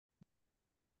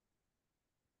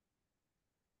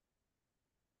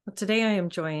Today I am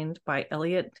joined by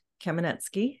Elliot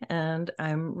Kaminetzky, and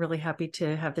I'm really happy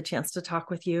to have the chance to talk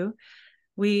with you.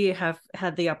 We have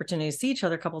had the opportunity to see each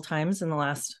other a couple of times in the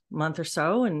last month or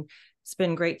so, and it's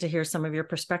been great to hear some of your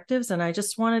perspectives. And I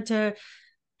just wanted to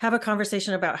have a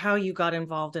conversation about how you got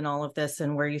involved in all of this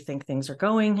and where you think things are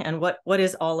going and what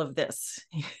is all of this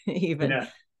even. Yeah,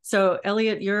 So,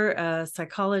 Elliot, you're a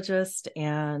psychologist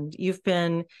and you've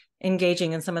been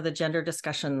engaging in some of the gender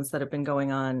discussions that have been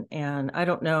going on. And I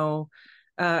don't know,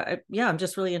 yeah, I'm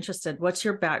just really interested. What's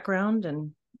your background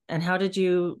and how did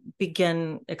you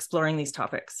begin exploring these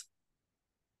topics?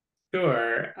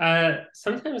 sure.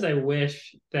 Sometimes I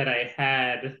wish that I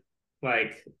had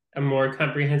like a more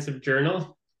comprehensive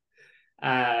journal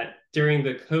during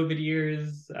the COVID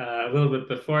years, a little bit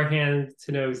beforehand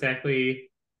to know exactly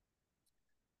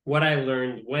what I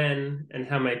learned when and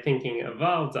how my thinking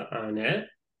evolved on it.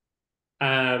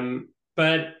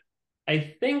 But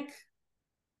I think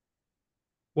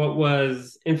what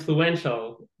was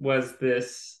influential was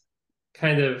this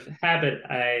kind of habit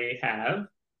I have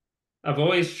of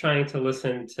always trying to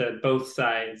listen to both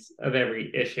sides of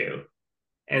every issue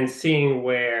and seeing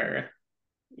where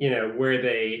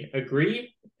they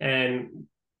agree and,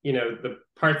 the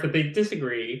parts that they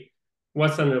disagree,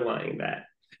 what's underlying that.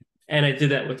 And I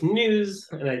did that with news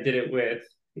and I did it with,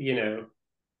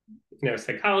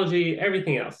 psychology,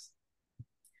 everything else.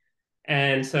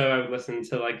 And so I would listen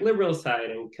to like liberal side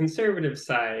and conservative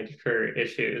side for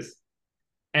issues.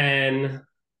 And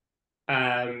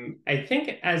I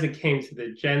think as it came to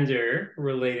the gender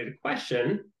related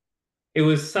question, it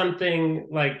was something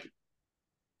like,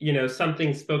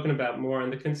 something spoken about more on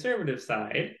the conservative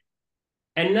side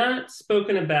and not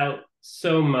spoken about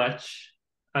so much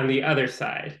on the other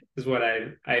side, is what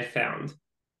I found.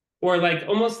 Or like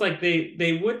almost like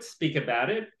they would speak about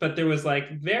it, but there was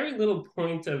like very little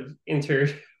point of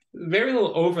very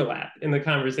little overlap in the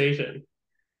conversation.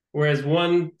 Whereas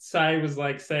one side was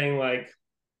like saying like,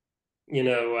 you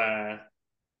know,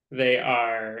 they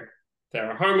are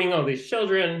they're harming all these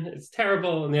children. It's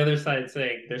terrible. And the other side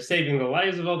saying they're saving the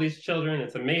lives of all these children.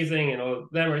 It's amazing, and all of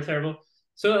them are terrible.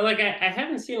 So like I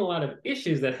haven't seen a lot of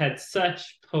issues that had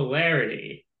such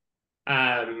polarity.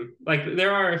 Like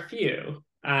there are a few,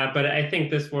 but I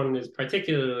think this one is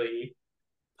particularly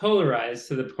polarized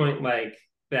to the point like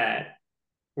that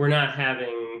we're not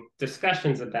having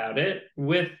discussions about it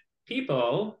with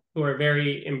people who are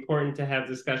very important to have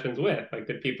discussions with, like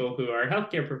the people who are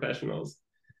healthcare professionals.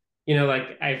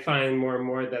 Like I find more and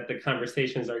more that the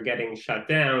conversations are getting shut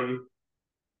down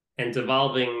and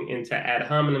devolving into ad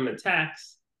hominem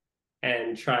attacks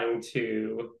and trying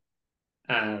to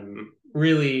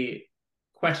really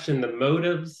question the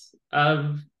motives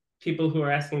of people who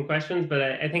are asking questions. But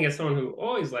I think as someone who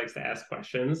always likes to ask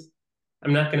questions,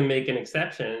 I'm not going to make an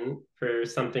exception for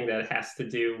something that has to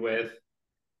do with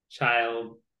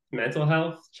child mental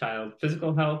health, child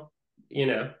physical health,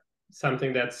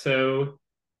 something that's so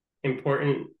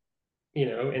important,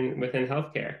 in within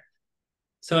healthcare.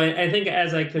 So I think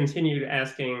as I continued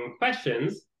asking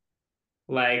questions,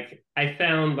 like I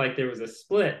found like there was a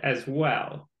split as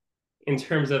well in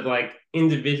terms of like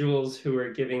individuals who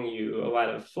are giving you a lot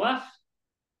of fluff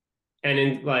and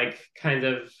in like kind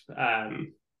of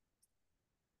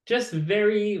just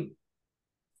very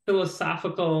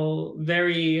philosophical,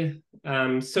 very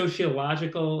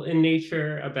sociological in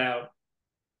nature about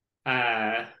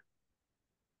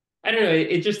I don't know,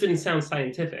 it just didn't sound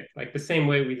scientific, like the same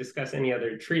way we discuss any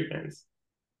other treatments.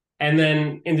 And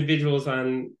then individuals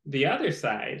on the other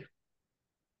side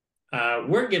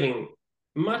we're giving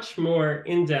much more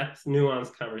in-depth,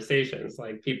 nuanced conversations,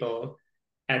 like people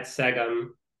at SEGM,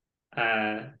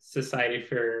 Society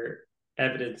for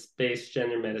Evidence-Based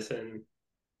Gender Medicine,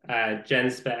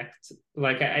 GenSpect.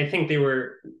 Like I think you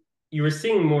were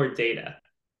seeing more data.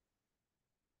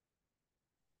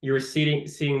 You were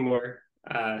seeing more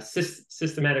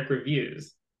systematic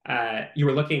reviews. You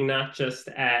were looking not just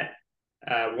at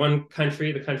one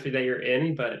country, the country that you're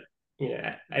in, but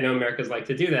I know Americans like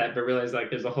to do that, but realize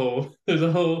like there's a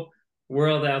whole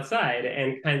world outside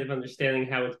and kind of understanding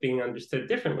how it's being understood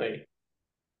differently.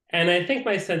 And I think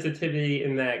my sensitivity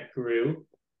in that grew,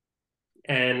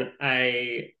 and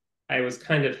I was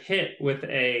kind of hit with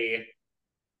a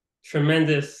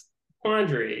tremendous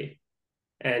quandary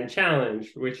and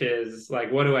challenge, which is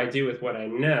like, what do I do with what I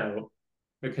know?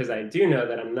 Because I do know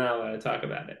that I'm not allowed to talk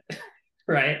about it,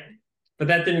 right? But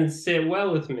that didn't sit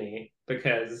well with me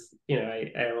because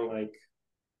I don't like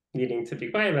needing to be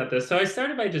quiet about this. So I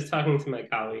started by just talking to my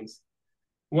colleagues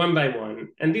one by one,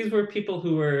 and these were people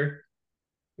who were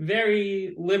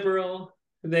very liberal.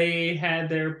 They had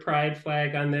their pride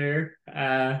flag on their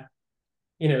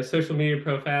social media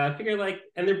profile. I figure like,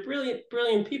 and they're brilliant,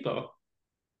 brilliant people,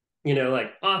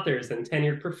 like authors and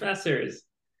tenured professors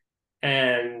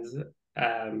and,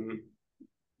 um,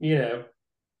 you know,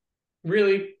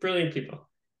 really brilliant people.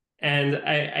 And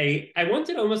I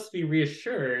wanted almost to be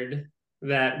reassured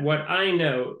that what I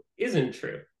know isn't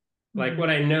true. Like Mm-hmm. what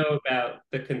I know about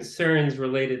the concerns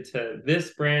related to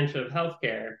this branch of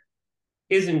healthcare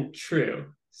isn't true,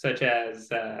 such as,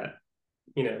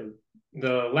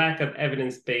 the lack of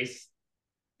evidence base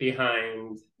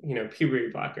behind, puberty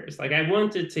blockers. Like I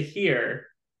wanted to hear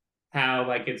how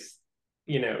like it's,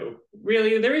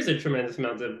 really there is a tremendous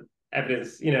amount of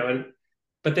evidence, and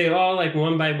but they all like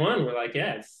one by one were like,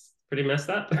 yeah, it's pretty messed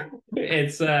up.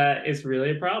 It's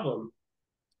really a problem.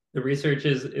 The research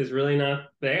is really not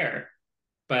there.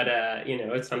 But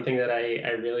it's something that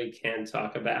I really can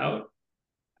talk about.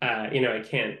 I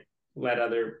can't let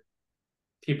other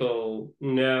people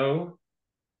know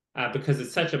because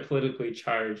it's such a politically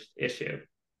charged issue.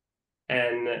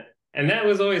 And and that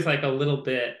was always like a little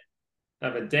bit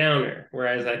of a downer.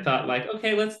 Whereas I thought like,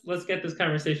 okay, let's get this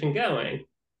conversation going.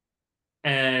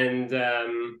 And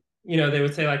they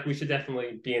would say like we should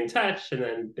definitely be in touch, and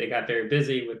then they got very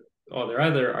busy with all their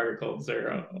other articles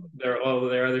or all of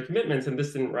their other commitments, and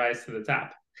this didn't rise to the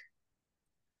top,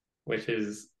 which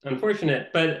is unfortunate.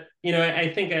 But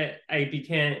I think I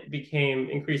became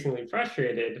increasingly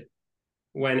frustrated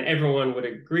when everyone would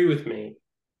agree with me,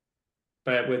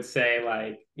 but would say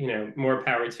like, more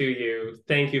power to you.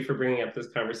 Thank you for bringing up this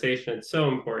conversation. It's so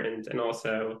important, and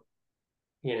also,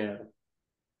 you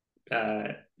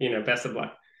know, best of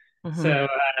luck. Mm-hmm. So,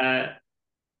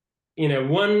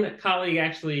 one colleague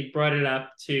actually brought it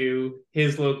up to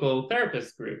his local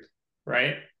therapist group,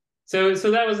 right? So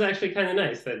that was actually kind of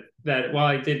nice that while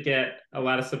I did get a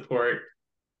lot of support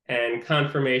and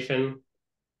confirmation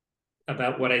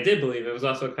about what I did believe, it was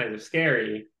also kind of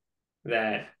scary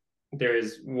that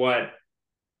there's what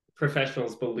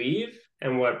professionals believe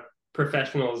and what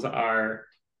professionals are,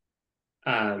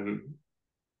 um,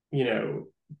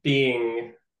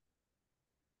 being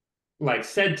like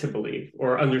said to believe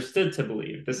or understood to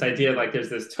believe. This idea like there's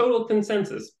this total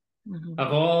consensus Mm-hmm.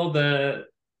 of all the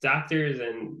doctors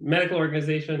and medical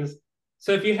organizations.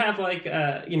 So if you have like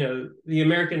the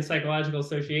American Psychological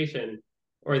Association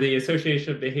or the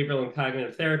Association of Behavioral and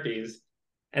Cognitive Therapies,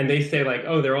 and they say like,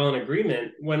 oh, they're all in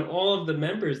agreement, when all of the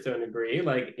members don't agree,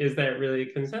 like, is that really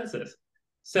consensus?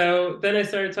 So then I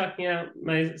started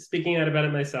speaking out about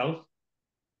it myself.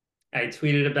 I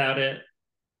tweeted about it,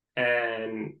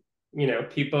 and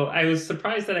people. I was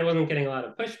surprised that I wasn't getting a lot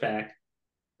of pushback.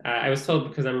 I was told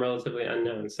because I'm relatively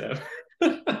unknown, so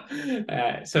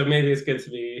so maybe it's good to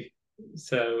be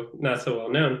so not so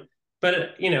well known.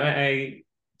 But I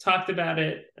talked about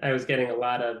it. I was getting a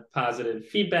lot of positive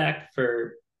feedback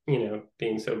for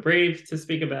being so brave to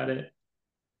speak about it,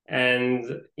 and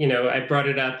I brought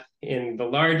it up in the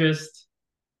largest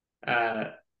uh,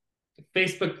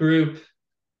 Facebook group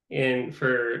in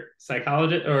for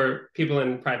psychologists or people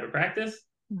in private practice,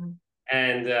 Mm-hmm.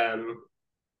 and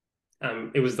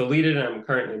it was deleted, and I'm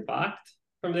currently blocked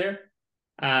from there.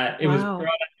 It was brought Wow.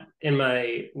 up in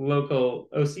my local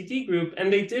OCD group,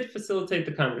 and they did facilitate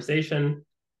the conversation.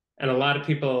 And a lot of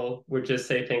people would just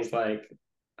say things like,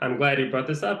 "I'm glad you brought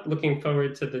this up. Looking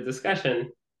forward to the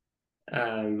discussion."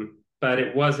 But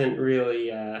it wasn't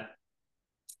really, and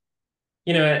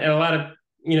a lot of,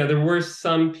 there were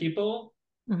some people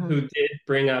Mm-hmm. who did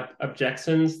bring up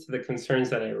objections to the concerns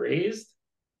that I raised.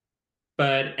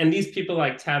 And these people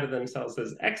like touted themselves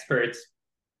as experts,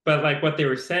 but like what they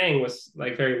were saying was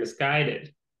like very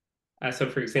misguided. So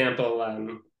for example,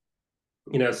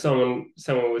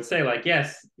 someone would say like,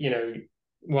 yes,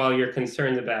 while you're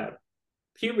concerned about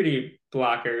puberty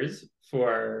blockers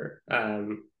for,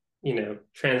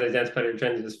 trans-identified or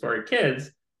gender dysphoric kids,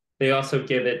 they also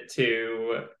give it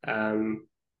to,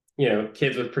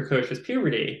 kids with precocious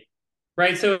puberty.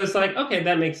 Right. So it's like, okay,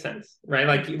 that makes sense. Right.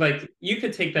 Like you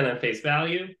could take that on face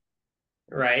value.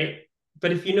 Right.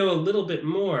 But if you know a little bit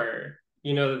more,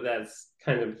 you know that that's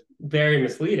kind of very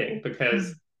misleading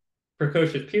because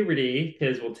precocious puberty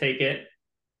kids will take it,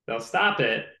 they'll stop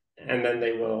it, and then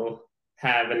they will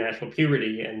have a natural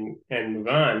puberty and move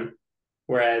on.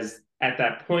 Whereas at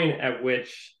that point at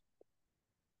which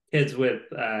kids with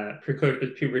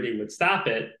precocious puberty would stop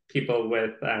it, people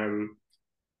with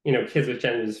kids with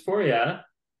gender dysphoria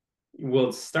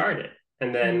will start it,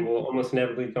 and then Mm-hmm. will almost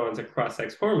inevitably go into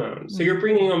cross-sex hormones. So Mm-hmm. you're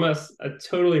bringing almost a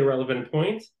totally irrelevant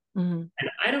point, Mm-hmm. and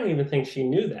I don't even think she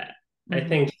knew that. Mm-hmm. I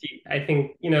think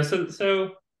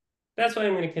so that's why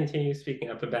I'm going to continue speaking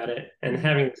up about it and Mm-hmm.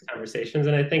 having these conversations.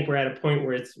 And I think we're at a point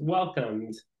where it's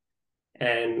welcomed,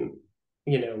 and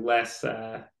less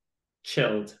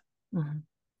chilled. Mhm.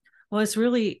 Well, it's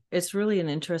really an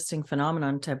interesting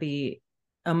phenomenon to be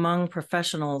among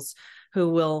professionals who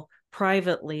will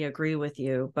privately agree with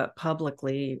you but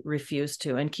publicly refuse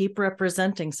to, and keep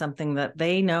representing something that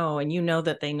they know and you know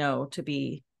that they know to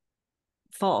be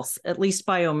false, at least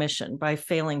by omission, by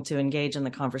failing to engage in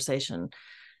the conversation.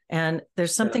 And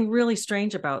there's Yeah. something really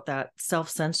strange about that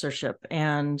self-censorship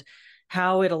and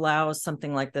how it allows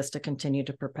something like this to continue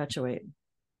to perpetuate.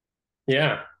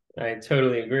 Yeah, I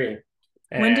totally agree.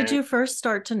 When did And you first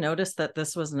start to notice that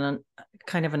this was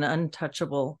kind of an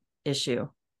untouchable issue?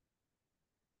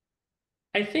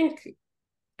 I think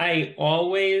I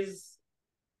always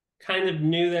kind of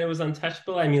knew that it was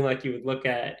untouchable. I mean, like you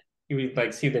would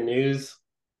like see the news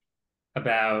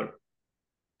about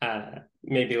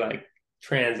maybe like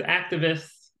trans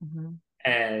activists Mm-hmm.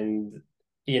 and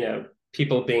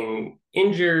people being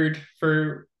injured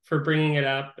for bringing it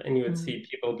up, and you would Mm-hmm. see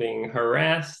people being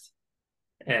harassed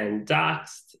and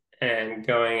doxxed and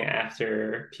going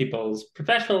after people's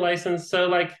professional license. So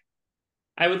like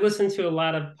I would listen to a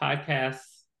lot of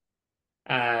podcasts,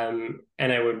 and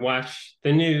I would watch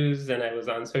the news, and I was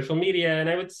on social media, and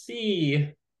I would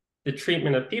see the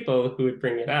treatment of people who would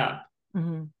bring it up.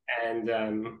 Mm-hmm. And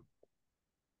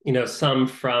some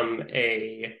from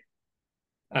a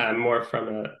more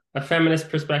from a feminist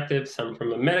perspective, some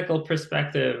from a medical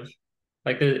perspective.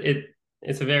 Like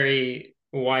it's a very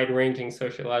wide-ranging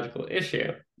sociological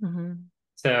issue. Mm-hmm.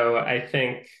 So I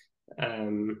think,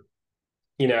 um,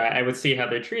 I would see how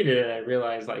they're treated, and I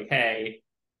realized like, hey,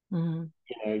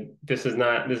 Mm-hmm. this is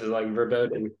like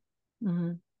verboten.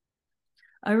 Mm-hmm.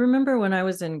 I remember when I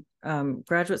was in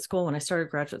graduate school, when I started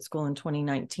graduate school in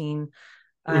 2019,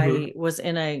 Mm-hmm. I was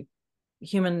in a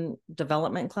human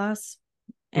development class,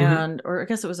 Mm-hmm. or I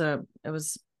guess it was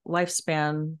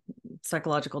lifespan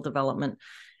psychological development.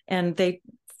 And this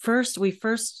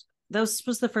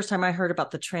was the first time I heard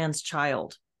about the trans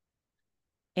child.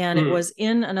 And it Mm. was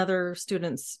in another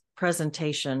student's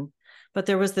presentation, but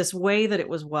there was this way that it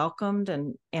was welcomed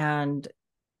and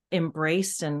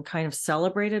embraced and kind of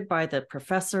celebrated by the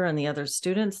professor and the other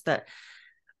students that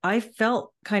I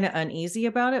felt kind of uneasy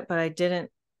about it, but I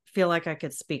didn't feel like I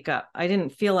could speak up. I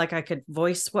didn't feel like I could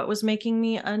voice what was making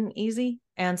me uneasy.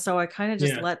 And so I kind of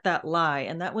just Yeah. let that lie.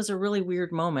 And that was a really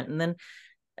weird moment. And then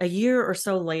a year or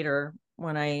so later,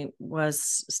 when I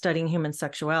was studying human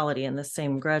sexuality in the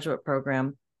same graduate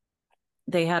program,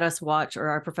 they had us watch, or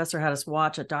our professor had us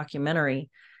watch a documentary,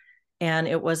 and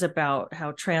it was about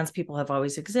how trans people have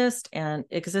always existed, and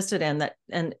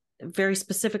very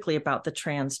specifically about the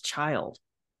trans child.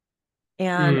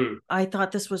 And Mm. I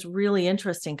thought this was really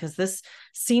interesting because this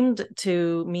seemed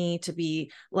to me to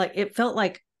be like, it felt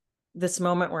like this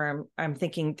moment where I'm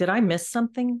thinking, did I miss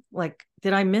something? Like,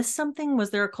 did I miss something?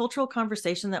 Was there a cultural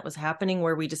conversation that was happening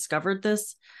where we discovered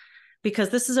this? Because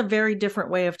this is a very different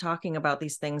way of talking about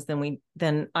these things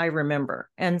than I remember.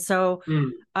 And so Mm.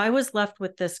 I was left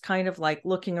with this kind of like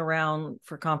looking around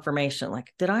for confirmation.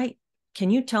 Like,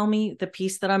 can you tell me the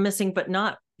piece that I'm missing, but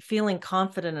not feeling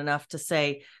confident enough to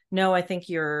say, no, I think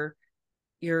you're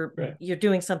Right. you're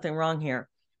doing something wrong here.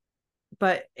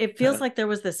 But it feels like there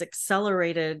was this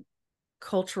accelerated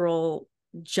cultural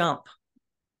jump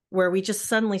where we just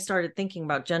suddenly started thinking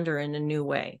about gender in a new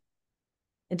way.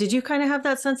 And did you kind of have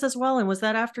that sense as well? And was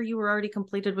that after you were already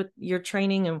completed with your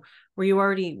training, and were you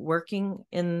already working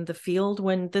in the field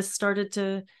when this started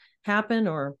to happen,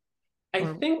 I or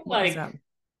think what was that? like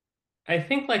I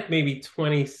think like maybe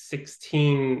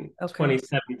 2016, Okay.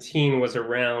 2017 was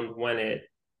around when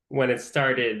it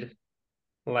started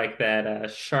like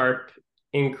that sharp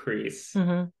increase.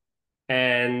 Mm-hmm.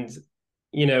 And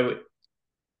you know,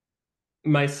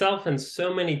 myself and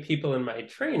so many people in my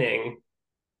training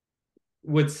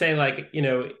would say like,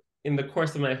 in the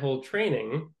course of my whole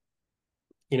training,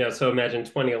 so imagine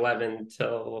 2011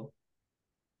 till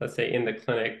let's say in the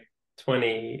clinic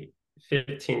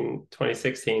 2015,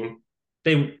 2016,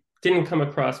 they didn't come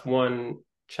across one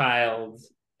child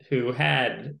who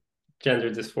had gender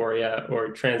dysphoria or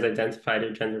trans identified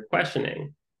or gender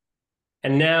questioning.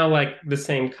 And now like the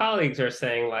same colleagues are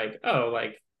saying like, oh,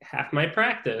 like half my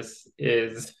practice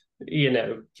is,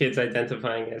 kids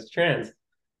identifying as trans.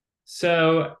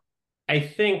 So I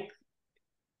think,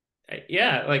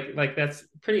 yeah, like that's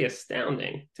pretty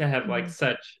astounding to have like Mm-hmm.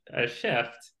 such a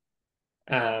shift.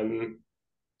 Um,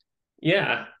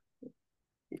 yeah.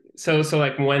 So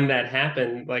like when that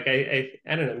happened, like I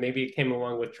don't know, maybe it came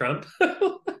along with Trump.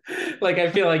 Like I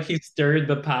feel like he stirred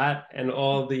the pot, and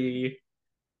all the,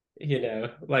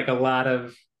 like there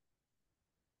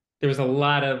was a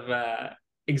lot of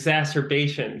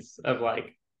exacerbations of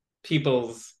like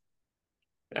people's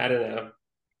I don't know,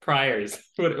 priors,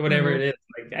 whatever Hmm. it is.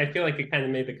 Like, I feel like it kind of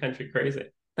made the country crazy.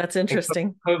 That's And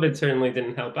interesting. COVID certainly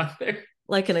didn't help either.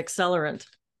 Like an accelerant.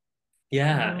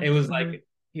 Yeah, Hmm. it was Hmm. like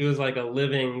he was like a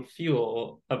living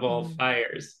fuel of all Hmm.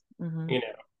 fires, Hmm. you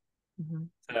know. Hmm.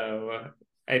 So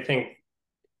I think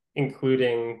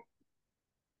including,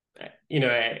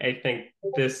 I think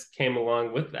this came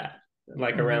along with that,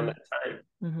 like around Hmm. that time.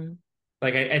 Hmm.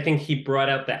 Like I think he brought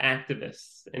out the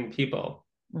activists in people,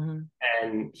 Hmm.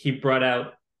 and he brought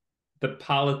out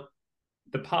the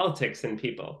the politics in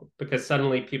people, because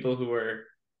suddenly people who were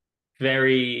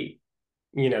very,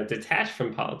 detached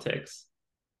from politics,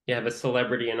 you have a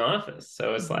celebrity in office.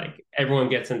 So it's Hmm. like everyone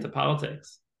gets into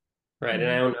politics, right? And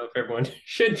I Hmm. don't know if everyone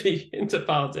should be into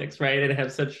politics, right? And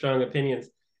have such strong opinions.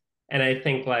 And I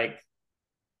think like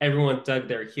everyone dug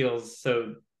their heels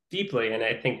so deeply. And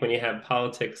I think when you have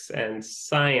politics and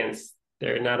science,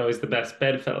 they're not always the best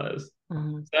bedfellows.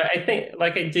 Hmm. So I think,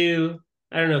 like, I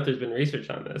don't know if there's been research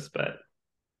on this, but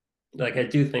like, I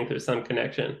do think there's some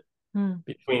connection Hmm.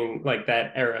 between like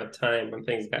that era of time when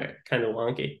things got kind of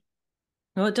wonky.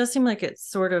 Well, it does seem like it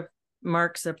sort of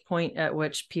marks a point at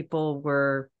which people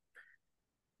were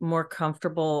more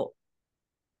comfortable,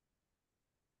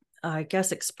 I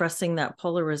guess, expressing that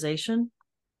polarization.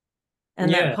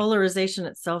 And that Yeah. polarization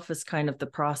itself is kind of the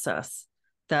process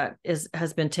that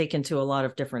has been taken to a lot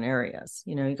of different areas.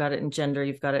 You got it in gender,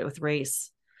 you've got it with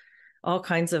race, all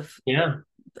kinds of Yeah.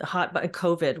 hot. But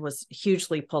COVID was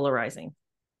hugely polarizing.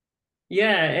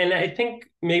 Yeah. And I think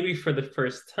maybe for the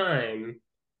first time,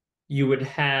 you would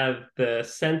have the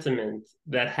sentiment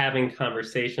that having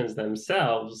conversations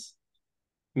themselves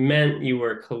meant you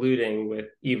were colluding with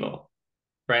evil,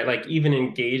 right? Like even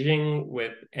engaging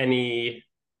with any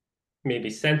maybe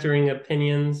centering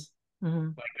opinions, Mm-hmm.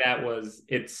 like that was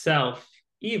itself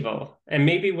evil. And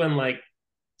maybe when like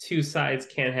two sides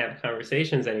can't have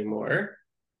conversations anymore,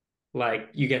 like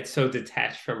you get so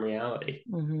detached from reality,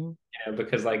 Mm-hmm.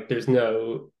 because like there's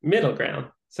no middle ground.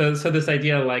 So this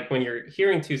idea, like when you're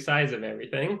hearing two sides of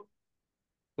everything,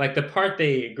 like the part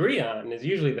they agree on is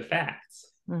usually the facts,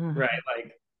 Mm-hmm. right?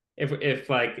 Like if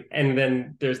like, and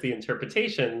then there's the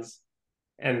interpretations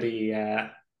and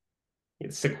the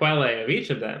sequelae of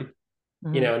each of them,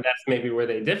 Mm-hmm. and that's maybe where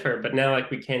they differ. But now like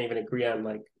we can't even agree on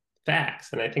like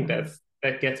facts, and I think Mm-hmm.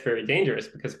 that gets very dangerous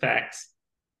because facts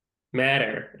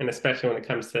matter, and especially when it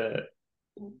comes to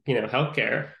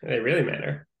healthcare, they really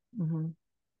matter. Mm-hmm.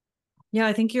 Yeah,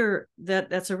 I think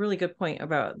that's a really good point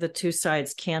about the two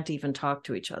sides can't even talk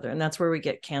to each other, and that's where we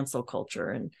get cancel culture.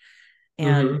 And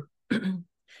Mm-hmm.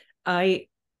 I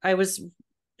I was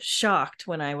shocked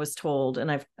when I was told,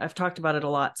 and I've talked about it a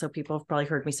lot, so people have probably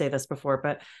heard me say this before,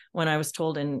 but when I was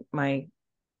told in my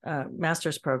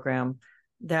master's program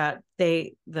that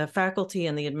the faculty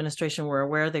and the administration were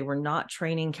aware they were not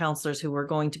training counselors who were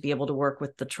going to be able to work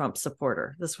with the Trump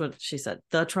supporter. This is what she said: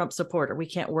 the Trump supporter. We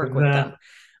can't work with them.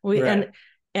 We Right.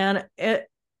 and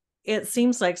it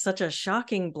seems like such a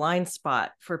shocking blind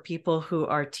spot for people who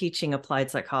are teaching applied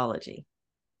psychology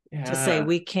to say Yeah.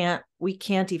 we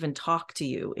can't even talk to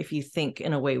you if you think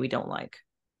in a way we don't like.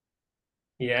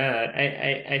 Yeah.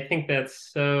 I think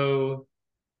that's so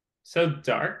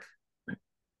dark.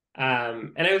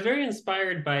 And I was very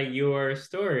inspired by your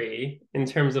story in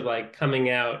terms of like coming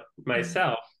out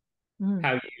myself, Mm-hmm.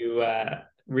 how you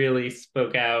really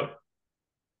spoke out,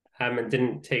 and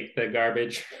didn't take the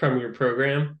garbage from your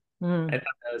program. I Mm-hmm. thought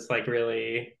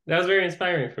that was very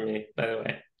inspiring for me, by the way.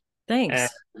 And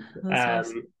Thanks. That's nice.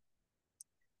 um,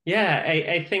 yeah,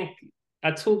 I think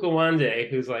Atul Gawande,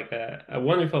 who's like a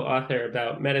wonderful author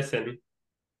about medicine,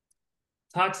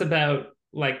 talks about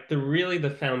like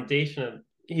the foundation of,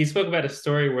 he spoke about a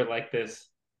story where like this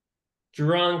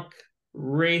drunk,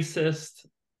 racist,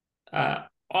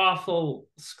 awful,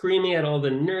 screaming at all the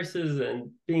nurses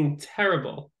and being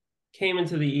terrible, came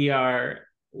into the ER,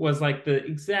 was like the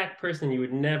exact person you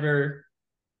would never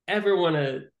ever want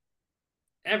to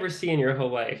ever see in your whole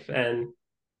life. And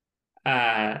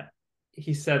uh,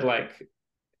 he said, like,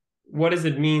 what does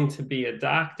it mean to be a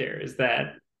doctor? Is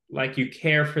that like you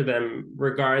care for them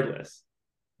regardless?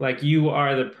 Like you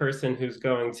are the person who's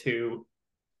going to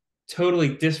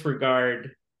totally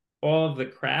disregard all of the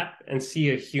crap and see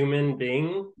a human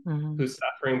being Mm-hmm. who's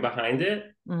suffering behind it,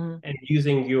 Mm-hmm. and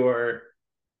using your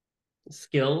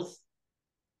skills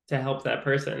to help that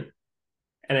person.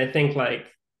 And I think like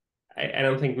I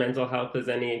don't think mental health is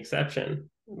any exception.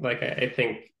 Like I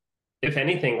think if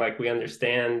anything, like we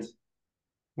understand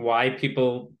why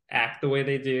people act the way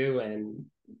they do and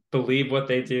believe what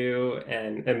they do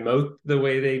and emote the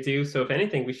way they do. So if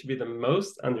anything, we should be the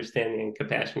most understanding and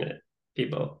compassionate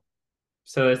people.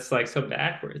 So it's like so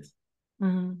backwards.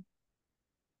 Mhm.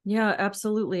 Yeah,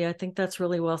 absolutely. I think that's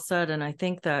really well said. And I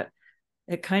think that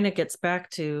it kind of gets back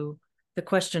to the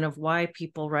question of why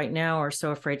people right now are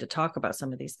so afraid to talk about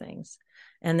some of these things.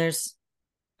 And there's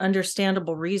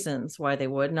understandable reasons why they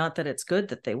would, not that it's good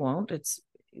that they won't. It's,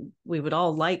 we would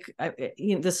all like,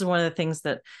 this is one of the things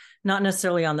that, not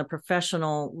necessarily on the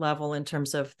professional level in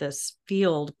terms of this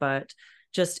field, but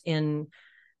just in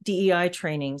DEI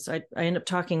trainings, I end up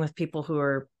talking with people who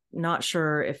are not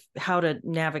sure if how to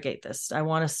navigate this. I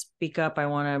want to speak up. I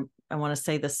want to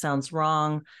say this sounds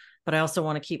wrong, but I also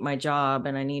want to keep my job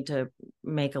and I need to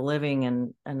make a living,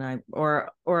 and I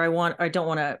don't want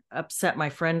to upset my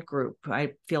friend group.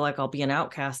 I feel like I'll be an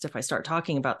outcast if I start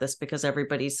talking about this because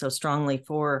everybody's so strongly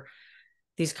for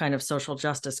these kind of social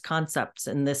justice concepts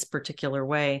in this particular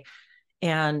way.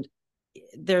 And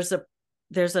there's a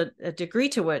degree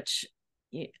to which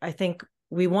I think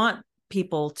we want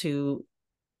people to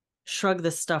shrug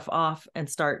this stuff off and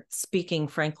start speaking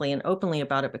frankly and openly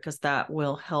about it, because that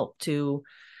will help to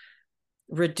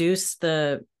reduce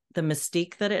the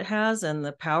mystique that it has and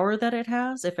the power that it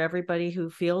has. If everybody who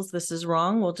feels this is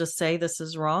wrong will just say this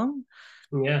is wrong.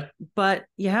 Yeah. But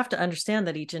you have to understand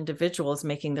that each individual is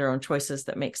making their own choices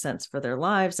that make sense for their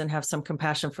lives, and have some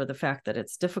compassion for the fact that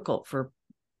it's difficult for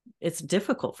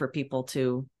people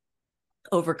to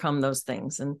overcome those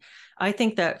things. And I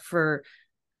think that for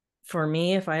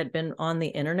me, if I had been on the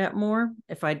internet more,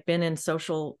 if I'd been in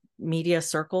social media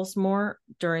circles more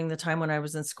during the time when I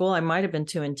was in school, I might have been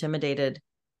too intimidated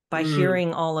by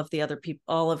hearing all of the other people,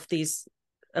 all of these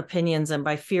opinions, and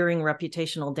by fearing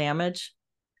reputational damage.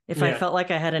 If I felt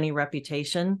like I had any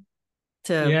reputation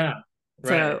to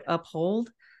uphold.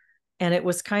 And it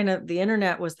was kind of, the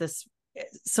internet was this,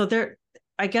 so there,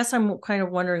 I guess I'm kind of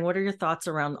wondering, what are your thoughts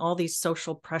around all these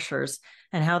social pressures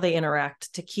and how they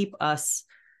interact to keep us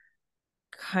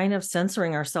kind of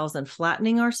censoring ourselves and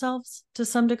flattening ourselves to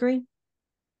some degree?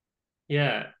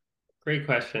 Yeah, great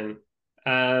question.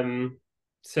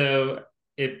 So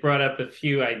it brought up a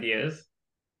few ideas.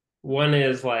 One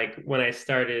is like when I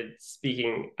started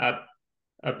speaking up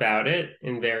about it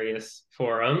in various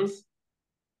forums,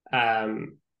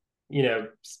 um,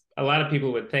 a lot of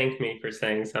people would thank me for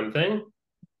saying something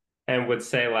and would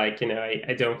say, like,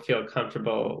 I don't feel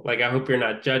comfortable. Like, I hope you're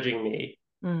not judging me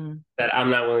that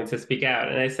I'm not willing to speak out.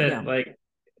 And I said, like,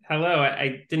 hello,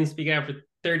 I didn't speak out for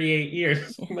 38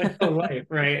 years, my whole life,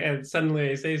 right? And suddenly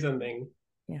I say something,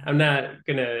 I'm not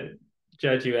going to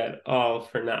judge you at all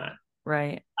for not.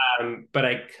 Right. But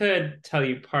I could tell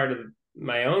you part of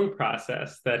my own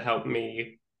process that helped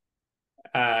me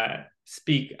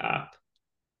speak up.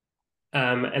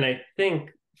 And I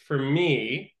think for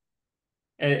me,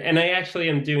 and I actually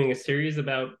am doing a series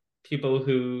about people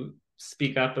who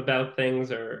speak up about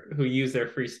things or who use their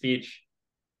free speech.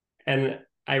 And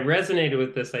I resonated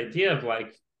with this idea of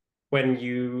like, when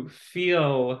you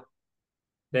feel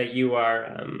that you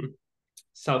are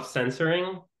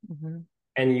self-censoring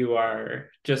and you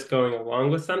are just going along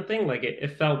with something, like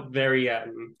it felt very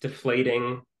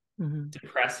deflating,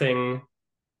 depressing.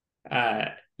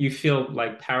 You feel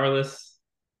like powerless.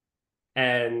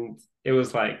 And it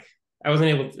was like, I wasn't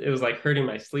able to, it was like hurting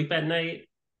my sleep at night.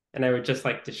 And I would just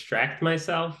like distract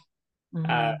myself,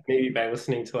 maybe by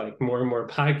listening to like more and more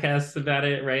podcasts about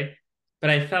it, right? But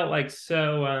I felt like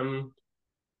so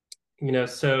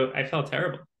I felt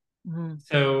terrible.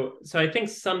 So I think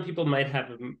some people might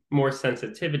have more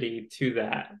sensitivity to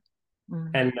that.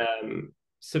 And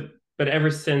but ever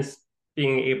since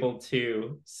being able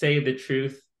to say the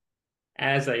truth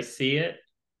as I see it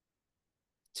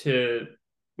to,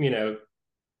 you know,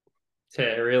 to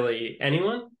really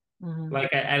anyone,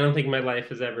 like I don't think my life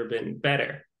has ever been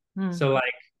better. So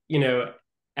like,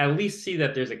 at least see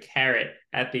that there's a carrot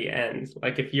at the end.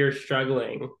 Like if you're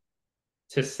struggling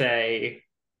to say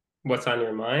what's on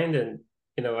your mind, and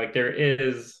like it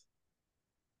is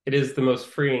the most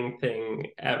freeing thing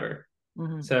ever.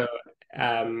 So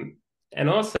and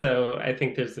also I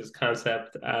think there's this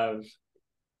concept of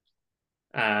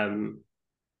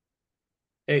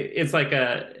it's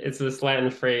this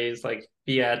Latin phrase like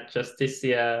fiat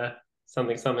justitia,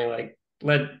 something like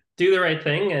let do the right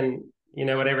thing, and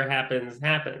whatever happens.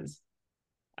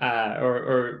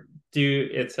 Or do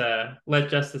it's let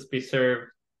justice be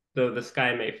served though the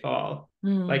sky may fall.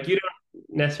 Like you don't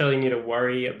necessarily need to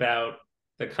worry about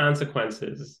the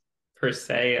consequences per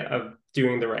se of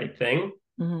doing the right thing.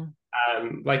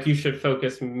 Like you should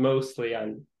focus mostly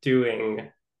on doing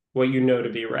what you know to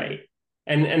be right.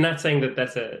 And not saying that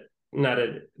that's not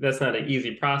an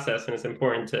easy process, and it's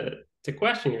important to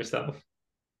question yourself.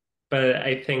 But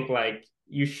I think like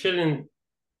you shouldn't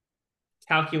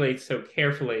calculate so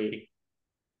carefully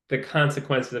the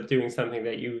consequences of doing something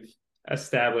that you've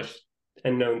established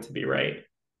and known to be right.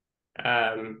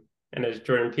 And as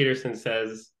Jordan Peterson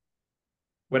says,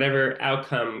 whatever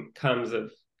outcome comes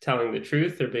of telling the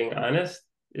truth or being honest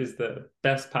is the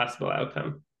best possible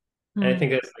outcome. And I Mm.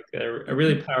 think that's like a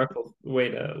really powerful way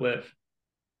to live.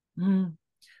 Mm.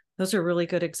 Those are really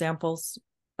good examples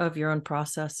of your own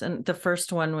process. And the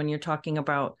first one, when you're talking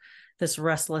about this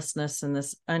restlessness and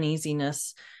this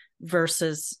uneasiness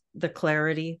versus the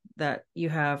clarity that you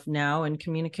have now in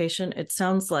communication, it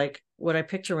sounds like what I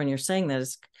picture when you're saying that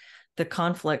is the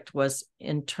conflict was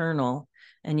internal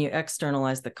and you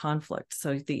externalize the conflict.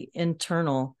 So the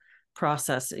internal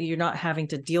process, you're not having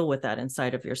to deal with that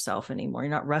inside of yourself anymore. You're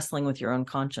not wrestling with your own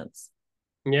conscience.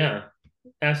 Yeah,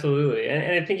 absolutely.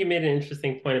 And I think you made an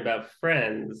interesting point about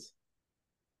friends.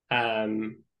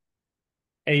 Um,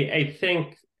 I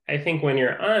think when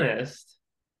you're honest,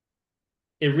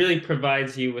 it really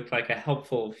provides you with like a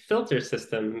helpful filter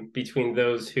system between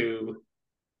those who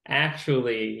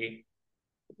actually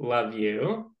love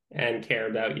you and care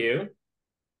about you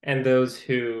and those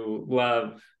who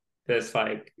love this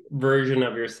like version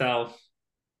of yourself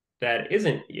that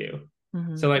isn't you.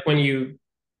 Mm-hmm. So like when you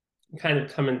kind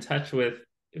of come in touch with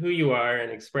who you are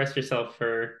and express yourself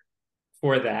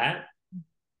for that,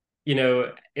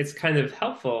 it's kind of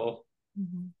helpful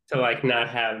Mm-hmm. to like not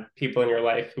have people in your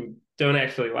life who don't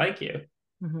actually like you,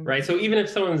 Mm-hmm. right? So even if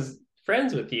someone's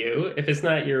friends with you, if it's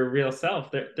not your real self,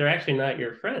 they're actually not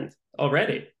your friend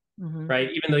already, Mm-hmm. right?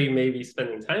 Even though you may be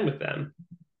spending time with them.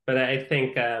 But I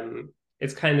think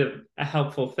it's kind of a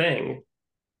helpful thing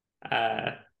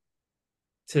uh,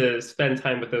 to spend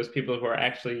time with those people who are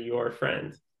actually your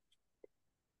friends.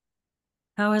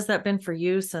 How has that been for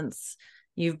you since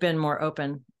you've been more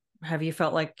open? Have you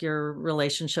felt like your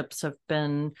relationships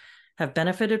have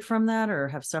benefited from that or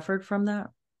have suffered from that?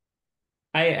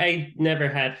 I never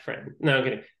had friends. No, I'm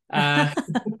kidding.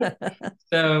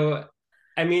 So,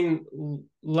 I mean,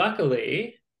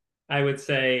 luckily, I would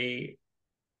say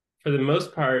for the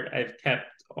most part, I've kept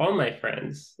all my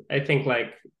friends. I think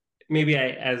like maybe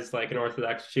as like an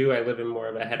Orthodox Jew, I live in more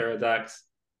of a heterodox,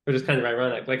 which is kind of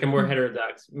ironic, like a more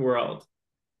heterodox world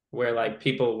where like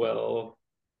people will.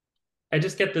 I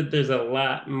just get that there's a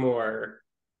lot more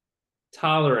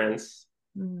tolerance,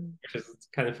 Mm. which is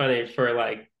kind of funny for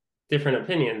like different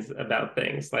opinions about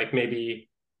things. Like maybe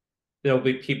there'll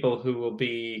be people who will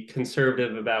be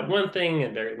conservative about one thing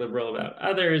and very liberal about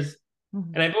others.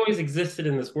 Mm. And I've always existed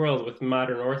in this world with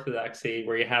modern orthodoxy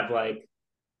where you have like,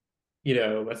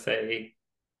 let's say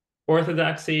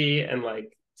orthodoxy and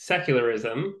like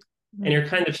secularism, and Mm. you're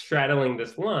kind of straddling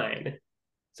this line.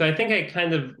 So I think I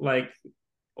kind of like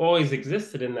always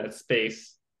existed in that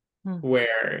space Mm.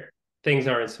 where things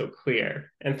aren't so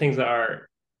clear and things are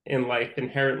in life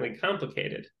inherently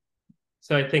complicated.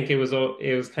 So I think it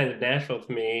was kind of natural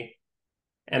to me,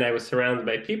 and I was surrounded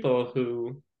by people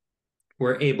who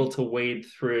were able to wade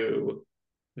through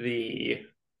the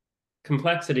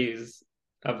complexities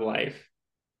of life.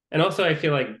 And also, I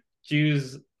feel like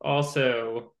Jews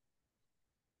also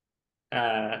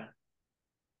uh,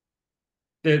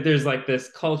 there's like this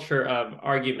culture of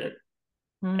argument,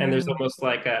 and there's Mm. almost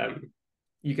like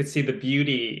you could see the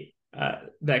beauty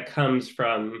that comes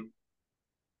from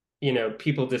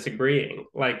people disagreeing.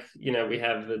 Like we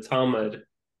have the Talmud,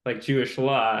 like Jewish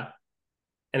law,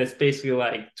 and it's basically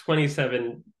like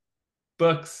 27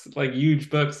 books, like huge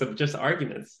books of just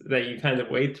arguments that you kind of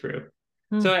wade through.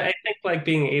 So Mm. I think like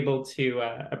being able to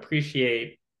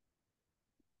appreciate,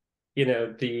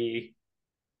 the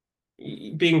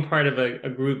being part of a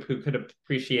group who could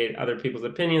appreciate other people's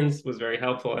opinions was very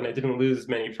helpful, and I didn't lose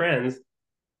many friends.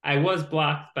 I was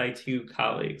blocked by two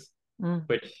colleagues, Mm.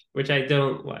 which I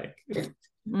don't like.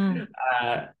 Mm.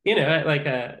 Like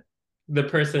the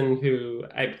person who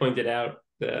I pointed out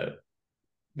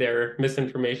their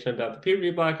misinformation about the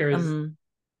puberty blockers, Um,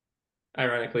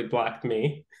 ironically blocked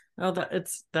me. oh,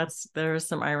 there is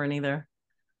some irony there.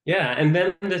 Yeah, and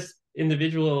then this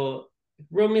individual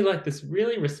wrote me like this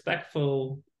really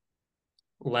respectful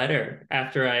letter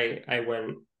after I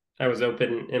was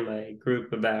open in my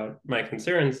group about my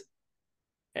concerns,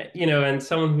 and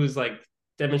someone who's like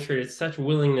demonstrated such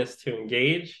willingness to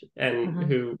engage and Mm-hmm.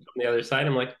 who on the other side,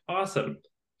 I'm like, awesome,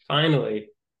 finally,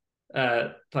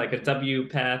 like a W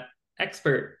path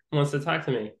expert wants to talk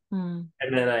to me. Mm.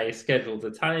 And then I scheduled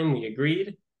a time, we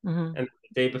agreed, Mm-hmm. and the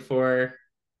day before,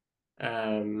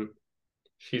 um,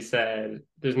 she said,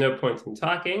 "There's no point in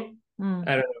talking." Mm.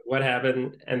 I don't know what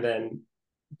happened, and then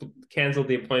canceled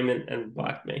the appointment and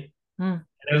blocked me. Mm.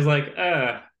 And I was like,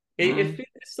 Mm. it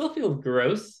still feels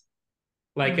gross.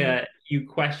 Like Mm. you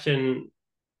question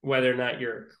whether or not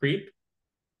you're a creep,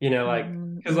 like,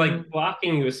 Mm-hmm, because mm-hmm. like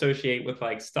blocking you associate with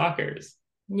like stalkers,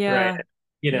 right?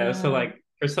 Yeah, So yeah, like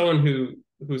for someone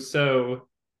who's so,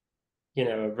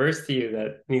 averse to you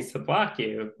that needs to block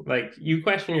you, like you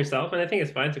question yourself, and I think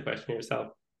it's fine to question yourself,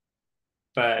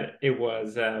 but it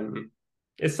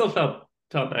still felt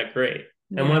not great.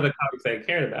 And one of yeah. the comics I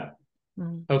cared about.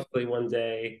 Mm. Hopefully one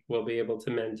day we'll be able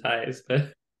to mend ties,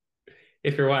 but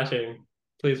if you're watching,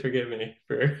 please forgive me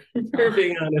for for Oh,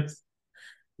 being honest.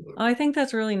 I think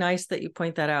that's really nice that you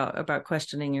point that out about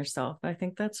questioning yourself. I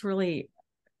think it's really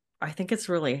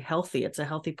healthy. It's a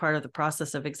healthy part of the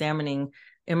process of examining,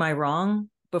 am I wrong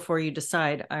before you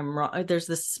decide I'm wrong? There's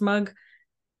this smug,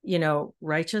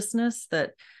 righteousness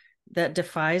that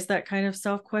defies that kind of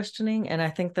self-questioning. And I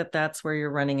think that that's where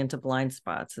you're running into blind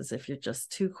spots, is if you're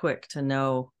just too quick to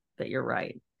know that you're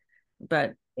right.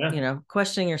 But, Yeah,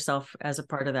 questioning yourself as a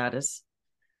part of that is,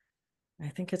 I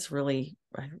think it's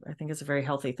a very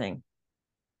healthy thing.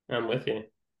 I'm with you.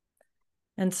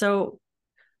 And so,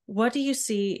 what do you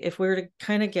see, if we were to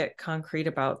kind of get concrete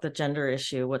about the gender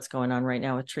issue, what's going on right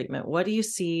now with treatment? What do you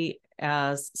see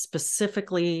as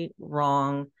specifically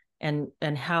wrong, and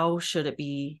how should it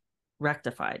be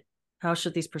rectified? How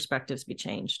should these perspectives be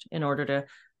changed in order to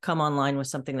come online with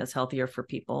something that's healthier for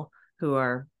people who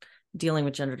are dealing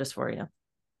with gender dysphoria?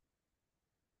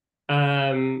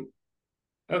 Um,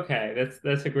 okay,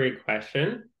 that's a great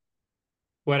question.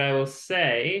 What I will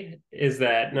say is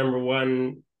that number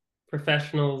one,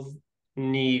 professionals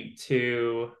need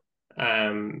to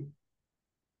um,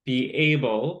 be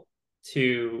able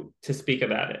to speak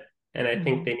about it, and I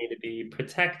think Mm-hmm. they need to be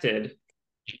protected.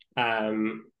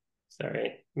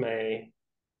 Sorry, my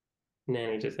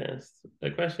nanny just asked a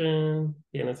question.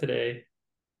 Today.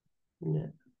 Yeah.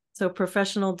 So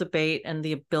professional debate and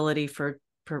the ability for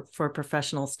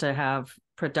professionals to have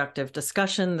productive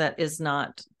discussion that is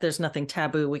not, there's nothing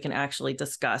taboo, we can actually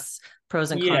discuss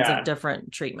pros and cons of Yeah.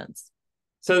 different treatments.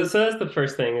 So that's the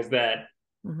first thing is that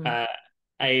Mm-hmm. uh,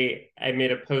 I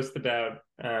made a post about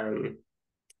how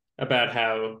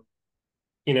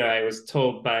I was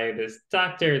told by this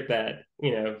doctor that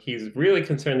he's really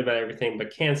concerned about everything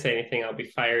but can't say anything. I'll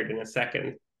be fired in a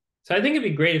second. So I think it'd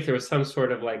be great if there was some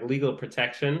sort of like legal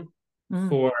protection Mm-hmm.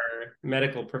 for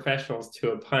medical professionals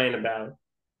to opine about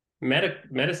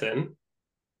medicine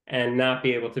and not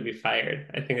be able to be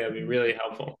fired. I think that would be really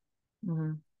helpful.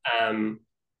 Mm-hmm. Um,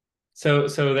 so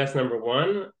that's number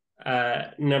one.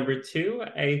 Number two,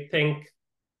 I think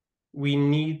we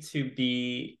need to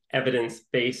be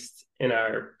evidence-based in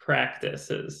our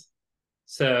practices.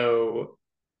 So,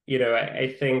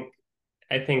 I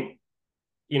think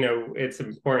it's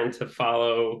important to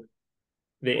follow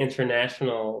the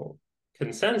international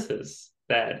consensus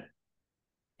that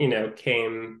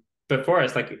came before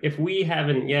us. Like if we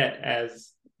haven't yet,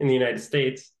 as in the United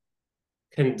States,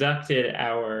 conducted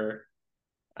our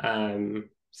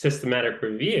systematic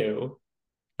review,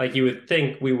 like you would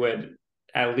think we would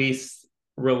at least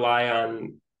rely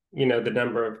on the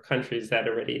number of countries that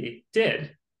already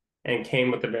did and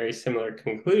came with a very similar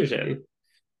conclusion.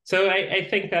 So I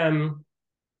think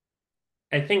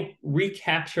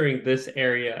recapturing this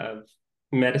area of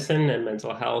medicine and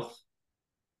mental health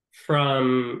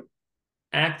from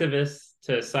activists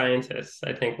to scientists,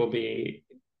 I think will be,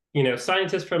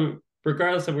 scientists from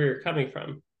regardless of where you're coming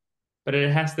from, but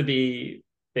it has to be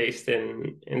based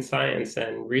in science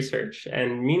and research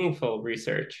and meaningful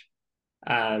research,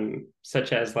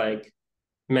 such as like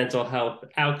mental health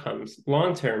outcomes,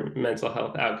 long-term mental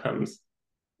health outcomes,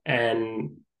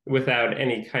 and without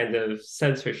any kind of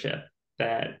censorship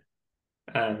that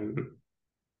um,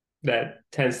 that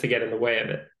tends to get in the way of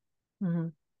it. Mm-hmm.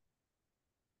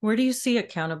 Where do you see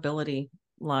accountability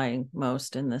lying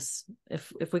most in this?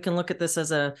 If we can look at this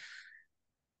as a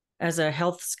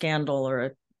health scandal,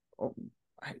 or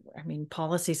I mean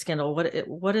policy scandal,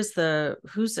 what is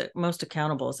who's most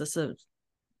accountable? Is this a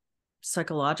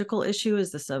psychological issue?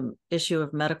 Is this a issue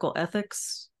of medical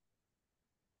ethics?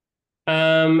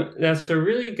 That's a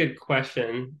really good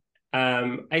question.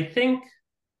 I think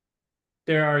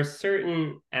there are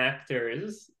certain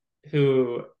actors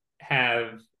who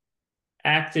have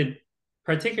acted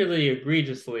particularly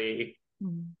egregiously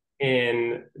Mm-hmm.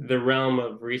 in the realm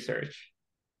of research.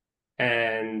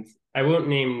 And I won't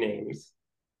name names,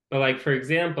 but like, for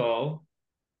example,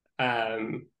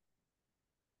 um,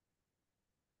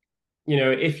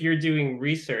 if you're doing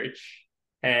research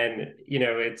and,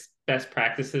 it's best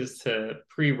practices to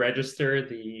pre-register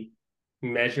the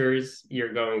measures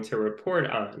you're going to report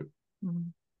on. Mm-hmm.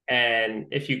 And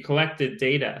if you collected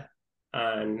data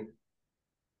on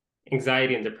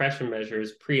anxiety and depression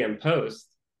measures pre and post,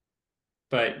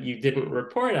 but you didn't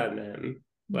report on them,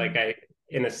 like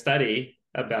in a study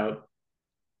about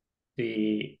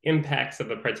the impacts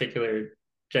of a particular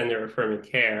gender affirming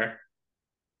care,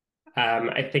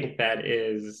 I think that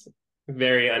is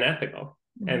very unethical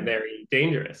and very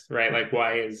dangerous, right? Like,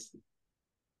 why is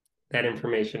that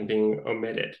information being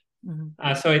omitted?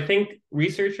 So I think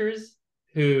researchers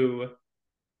who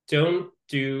don't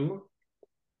do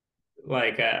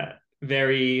like a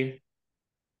very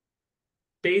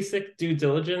basic due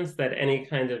diligence that any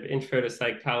kind of intro to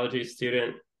psychology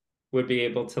student would be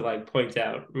able to like point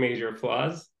out major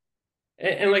flaws.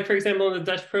 And like, for example, in the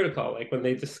Dutch protocol, like when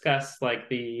they discuss like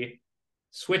the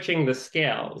switching the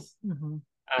scales,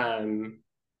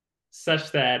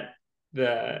 such that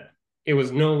it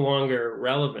was no longer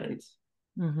relevant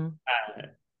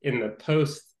in the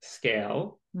post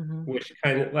scale, which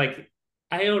kind of like,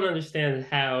 I don't understand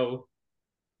how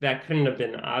that couldn't have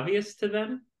been obvious to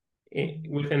them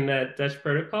within that Dutch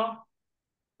protocol.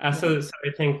 So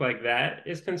I think like that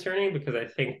is concerning, because I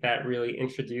think that really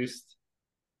introduced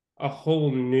a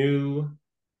whole new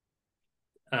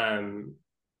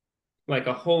like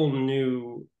a whole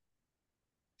new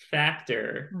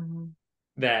factor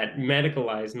that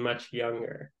medicalized much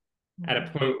younger at a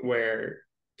point where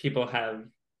people have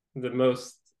the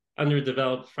most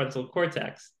underdeveloped frontal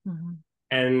cortex.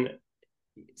 And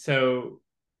so,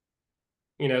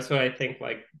 so I think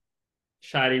like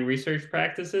shoddy research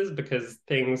practices, because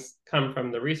things come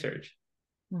from the research.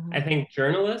 I think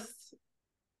journalists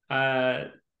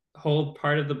hold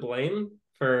part of the blame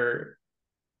for,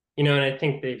 and I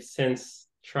think they've since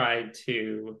tried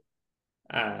to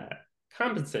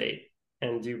compensate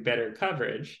and do better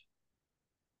coverage.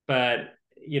 But,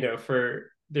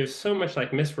 there's so much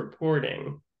like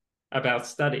misreporting about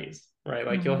studies, right?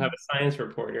 Like you'll have a science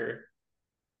reporter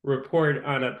report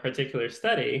on a particular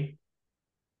study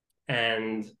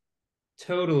and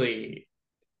totally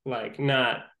like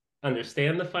not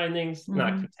understand the findings,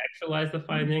 not contextualize the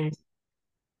findings.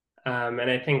 And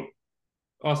I think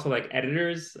also like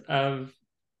editors of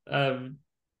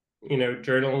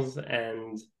journals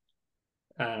and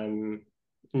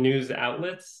news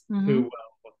outlets who will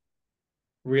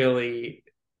really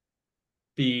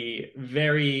be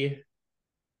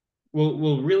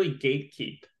will really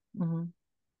gatekeep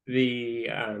the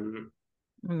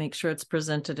make sure it's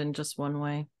presented in just one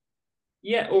way.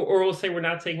 Yeah, or we'll say we're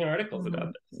not taking articles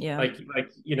about this. Yeah. Like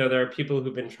there are people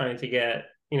who've been trying to get,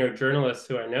 journalists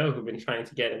who I know who've been trying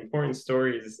to get important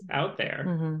stories out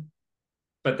there.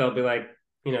 But they'll be like,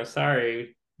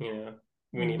 sorry,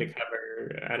 we need to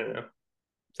cover, I don't know,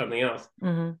 something else.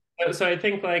 So I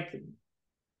think like,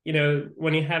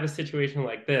 when you have a situation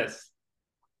like this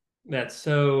that's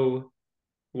so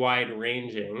wide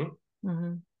ranging,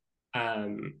 the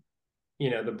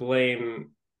blame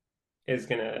is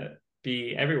gonna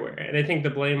be everywhere. And I think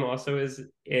the blame also is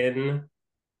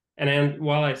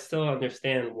while I still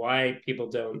understand why people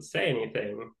don't say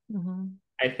anything,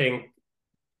 I think,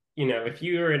 if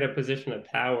you are in a position of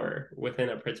power within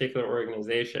a particular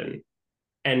organization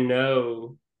and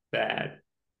know that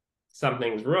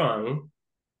something's wrong,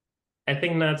 I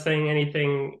think not saying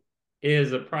anything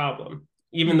is a problem,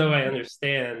 even though I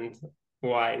understand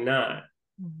why not.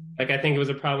 Like, I think it was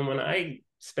a problem when I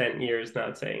spent years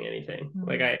not saying anything.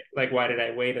 Like, why did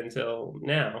I wait until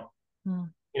now?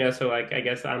 So like, I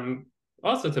guess I'm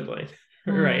also to blame,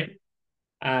 right?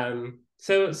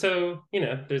 So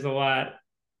there's a lot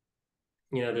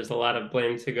of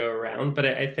blame to go around, but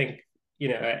I think,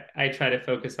 I try to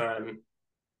focus on,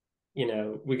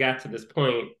 we got to this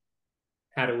point.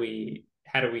 How do we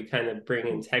kind of bring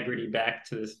integrity back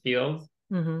to this field?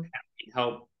 How do we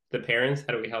help the parents?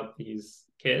 How do we help these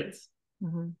kids?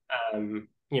 And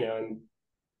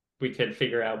we could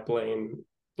figure out blame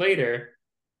later,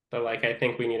 but like, I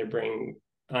think we need to bring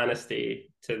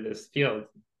honesty to this field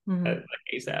like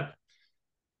ASAP.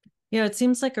 Yeah, it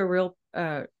seems like a real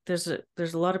there's a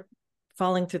lot of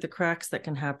falling through the cracks that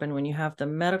can happen when you have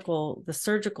the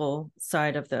surgical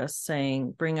side of this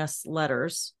saying, bring us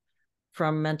letters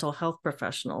from mental health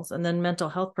professionals, and then mental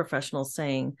health professionals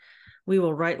saying, we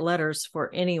will write letters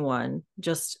for anyone,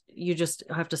 you just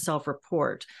have to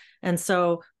self-report. And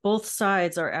so both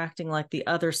sides are acting like the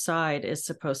other side is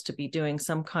supposed to be doing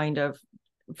some kind of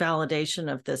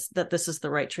validation of this, that this is the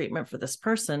right treatment for this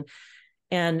person,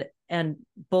 and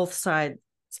both sides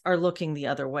are looking the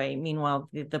other way. Meanwhile,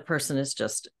 the person is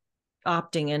just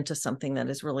opting into something that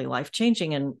is really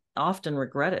life-changing and often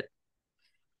regretted.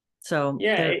 So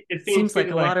yeah, it seems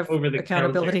like a lot of over the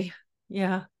accountability. Counter.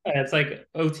 Yeah. It's like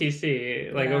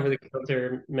OTC, like over the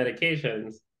counter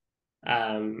medications,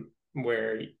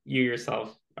 where you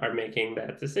yourself are making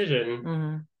that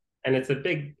decision. And it's a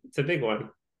big one,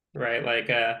 right? Like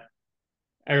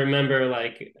I remember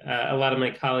like a lot of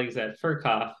my colleagues at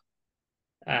Furkov,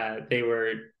 they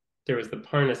were there was the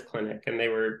Parnas clinic, and they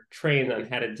were trained on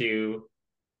how to do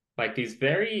like these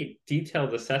very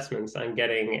detailed assessments on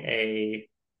getting a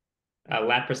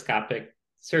laparoscopic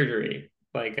surgery,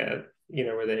 like a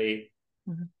where they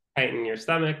Mm-hmm. tighten your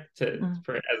stomach to Mm-hmm.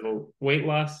 for as a weight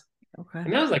loss, Okay.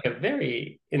 and that was like a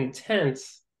very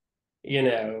intense, you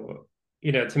know,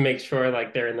 to make sure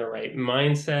like they're in the right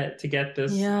mindset to get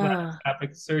this Yeah.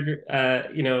 laparoscopic surgery,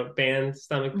 bands,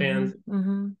 stomach Mm-hmm. bands,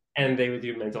 Mm-hmm. and they would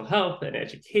do mental health and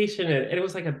education, and it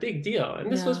was like a big deal.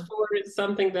 And this was Yeah. for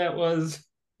something that was,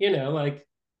 like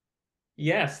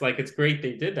yes, like it's great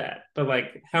they did that, but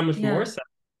like how much more Yeah. so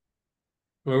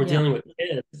when we're Yeah. dealing with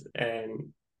kids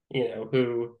and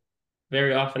who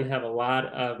very often have a lot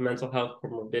of mental health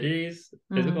comorbidities,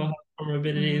 physical Mm-hmm. health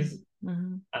comorbidities,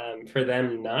 Mm-hmm. Mm-hmm. for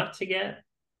them not to get,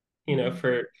 Mm-hmm.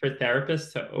 for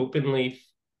therapists to openly,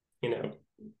 you know,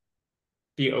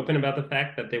 be open about the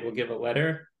fact that they will give a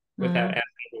letter without Mm-hmm.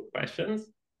 asking any questions.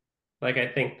 Like I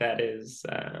think that is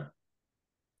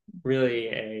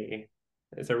really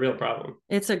it's a real problem.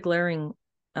 It's a glaring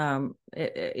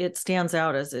it stands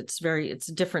out as it's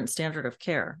a different standard of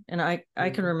care. And I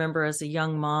can Mhm. remember as a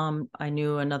young mom, I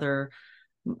knew another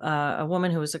a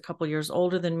woman who was a couple years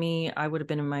older than me. I would have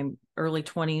been in my early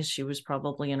 20s. She was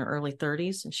probably in her early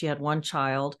 30s, and she had one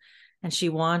child, and she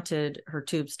wanted her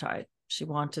tubes tied. She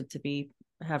wanted to be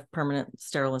have permanent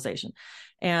sterilization.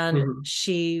 And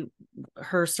Mhm.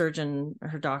 her surgeon,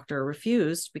 her doctor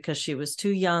refused because she was too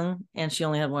young and she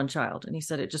only had one child. And he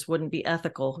said it just wouldn't be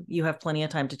ethical. You have plenty of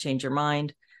time to change your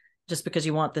mind. Just because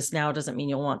you want this now doesn't mean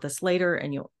you'll want this later.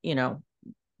 And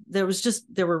there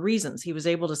were reasons. He was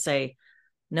able to say,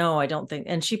 no, I don't think.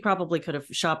 And she probably could have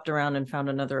shopped around and found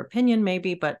another opinion,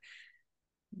 maybe. But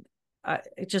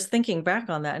just thinking back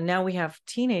on that, and now we have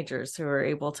teenagers who are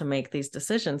able to make these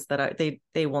decisions that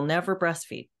they will never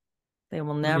breastfeed. They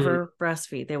will Mhm. never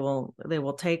breastfeed. They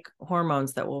will take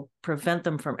hormones that will prevent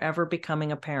them from ever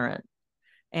becoming a parent.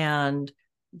 And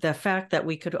the fact that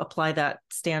we could apply that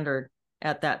standard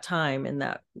at that time in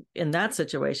that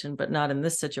situation, but not in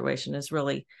this situation, is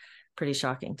really pretty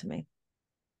shocking to me.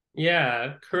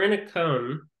 Yeah, Corinna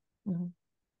Cohn Mm-hmm.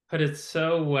 put it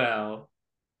so well.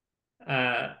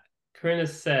 Uh, Corinna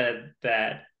said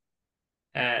that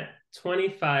at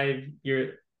 25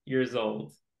 years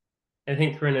old, I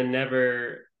think Corinna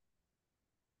never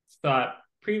thought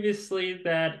previously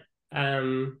that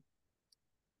Corinna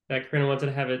wanted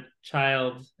to have a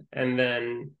child, and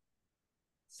then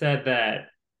said that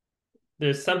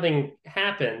there's something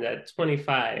happened at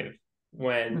 25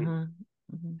 when Mm-hmm.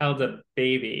 Mm-hmm. held a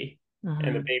baby, and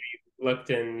the Mm-hmm. baby looked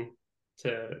in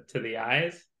to the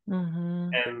eyes, Mm-hmm.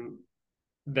 and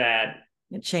that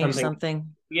It changed something,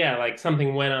 something. yeah, like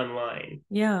something went online,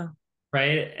 Yeah.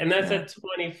 right? And that's Yeah. at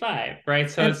 25, right?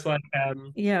 So And it's like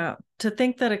yeah, to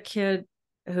think that a kid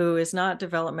who is not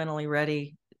developmentally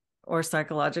ready or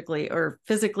psychologically or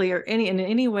physically or in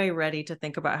any way ready to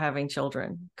think about having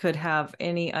children could have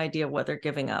any idea what they're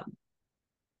giving up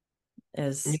yeah,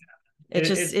 is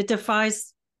it's it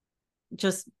defies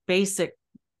just basic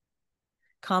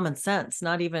common sense.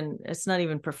 It's not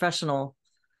even professional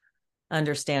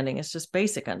understanding. It's just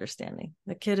basic understanding.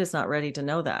 The kid is not ready to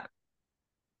know that.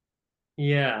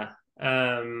 yeah.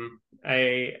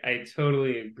 I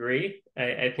totally agree.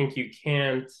 I think you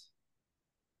can't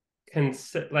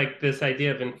like this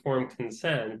idea of informed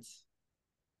consent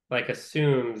like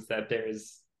assumes that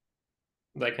there's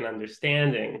like an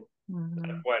understanding of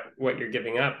Mm-hmm. what you're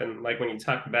giving up. And like when you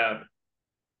talk about,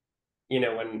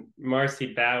 when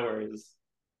Marcy Bowers,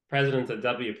 president of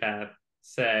WPATH,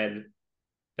 said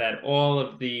that all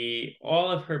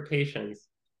of her patients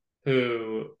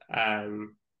who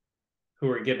who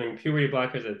were given puberty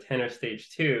blockers at 10 or stage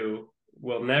 2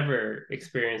 will never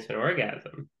experience an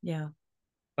orgasm. Yeah.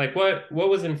 Like what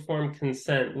was informed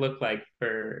consent look like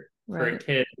for a Right.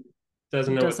 kid who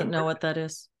doesn't Who know what the doesn't know word, what that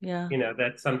is? Yeah.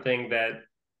 that's something that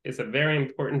is a very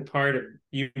important part of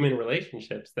human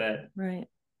relationships that Right.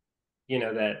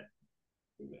 that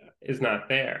is not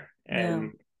there. Yeah.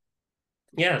 And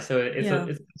yeah, so Yeah.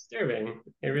 it's disturbing.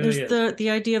 It really There's is. the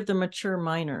idea of the mature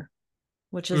minor,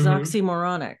 which is Mm-hmm.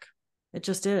 oxymoronic. It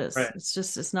just is. Right.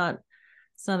 It's not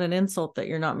an insult that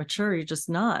you're not mature. You're just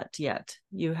not yet.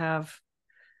 You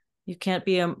can't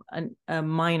be a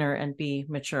minor and be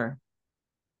mature.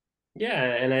 Yeah,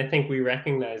 and I think we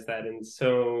recognize that in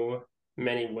so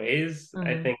many ways. I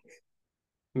Mm-hmm. think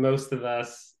most of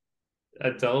us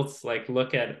adults like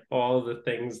look at all the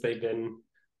things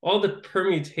all the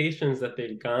permutations that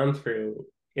they've gone through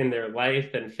in their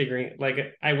life, and figuring like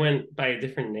I went by a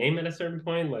different name at a certain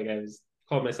point. Like I was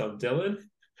called myself Dylan,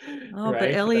 Oh, but right? So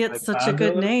that's Elliot's like such a Bob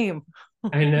good Dylan. name.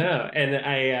 I know, and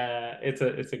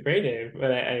it's a great name,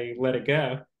 but I let it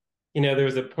go. There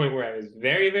was a point where I was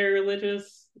very, very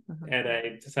religious, Uh-huh. and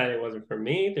I decided it wasn't for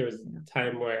me. There was Yeah. a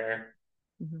time where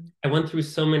Mm-hmm. I went through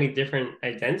so many different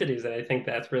identities that I think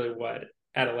that's really what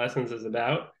adolescence is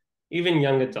about. Even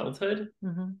young adulthood,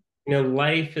 Mm-hmm.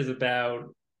 life is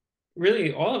about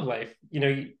really all of life.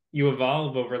 You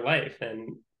evolve over life,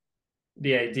 and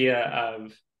the idea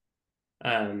of,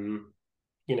 um,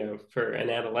 for an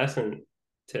adolescent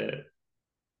to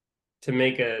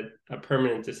make a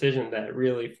permanent decision that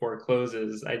really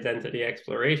forecloses identity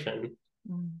exploration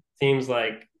Mm-hmm. seems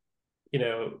like,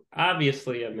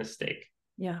 obviously a mistake,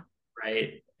 Yeah.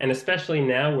 right? And especially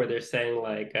now where they're saying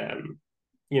like,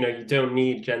 you don't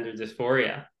need gender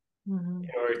dysphoria Mm-hmm. in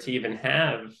order to even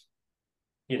have,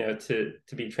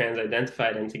 to be trans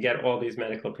identified and to get all these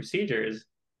medical procedures.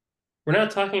 We're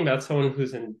not talking about someone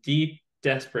who's in deep,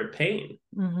 desperate pain,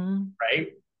 Mm-hmm. right?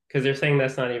 Because they're saying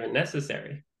that's not even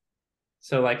necessary.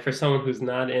 So like for someone who's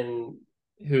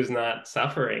not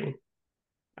suffering,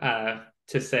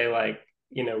 to say like,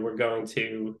 we're going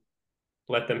to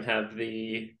let them have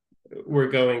we're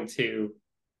going to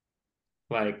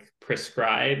like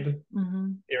prescribe Mm-hmm.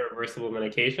 irreversible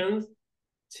medications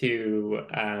to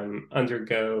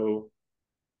undergo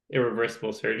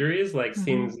irreversible surgeries, like Mm-hmm.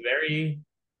 seems very,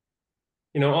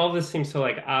 all this seems so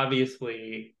like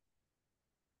obviously,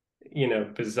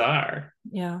 bizarre.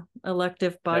 Yeah.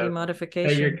 Elective You body know, that you're,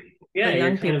 modification for yeah, you're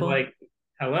young kind of people. like,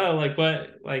 hello, like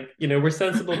what, like, we're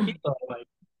sensible people, like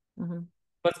Mm-hmm.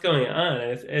 what's going on?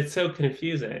 And it's so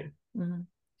confusing. Mm-hmm.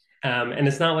 And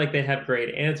it's not like they have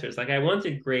great answers. Like I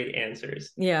wanted great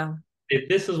answers. Yeah. If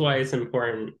this is why it's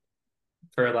important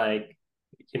for like,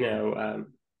 you know,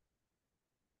 um,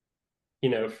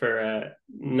 for a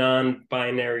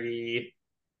non-binary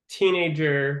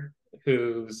teenager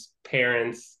whose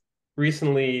parents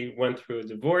recently went through a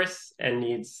divorce and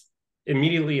needs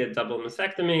immediately a double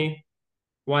mastectomy,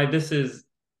 why this is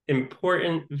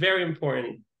important, very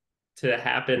important to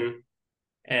happen,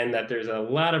 and that there's a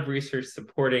lot of research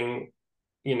supporting,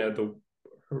 the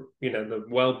the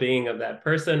well-being of that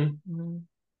person. Mm-hmm.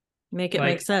 Make it make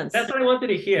Like sense. that's what I wanted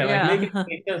to hear. Like make it Yeah.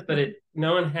 make sense, but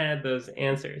no one had those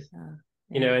answers. Yeah.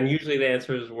 Yeah. And usually the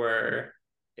answers were,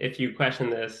 if you question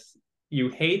this, you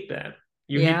hate them.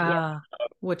 You hate Yeah.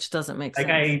 Which doesn't make like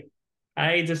sense.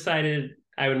 I decided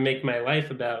I would make my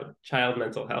life about child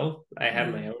mental health. I have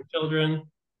Yeah. my own children.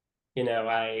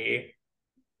 I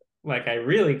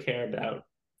really care about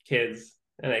kids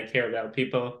and I care about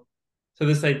people. So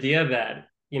this idea that,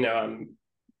 I'm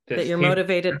That this you're hate,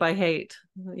 motivated by hate.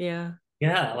 Yeah.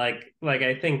 yeah, like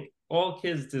I think all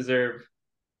kids deserve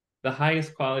the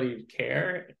highest quality of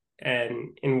care.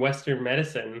 And in Western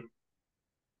medicine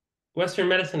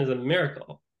is a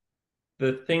miracle.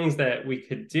 The things that we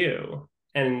could do,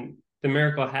 and the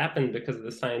miracle happened because of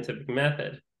the scientific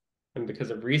method and because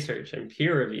of research and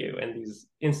peer review and these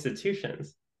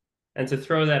institutions. And to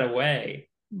throw that away,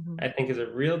 Mm-hmm. I think is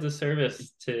a real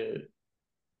disservice to,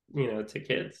 to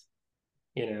kids,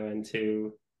 and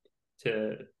to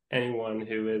anyone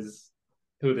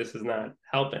who this is not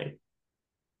helping.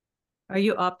 Are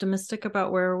you optimistic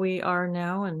about where we are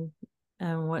now and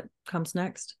what comes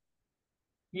next?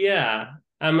 Yeah,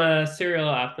 I'm a serial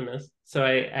optimist, so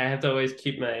I have to always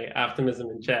keep my optimism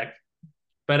in check.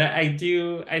 But I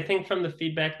think from the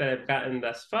feedback that I've gotten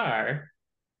thus far,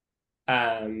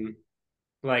 um,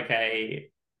 like I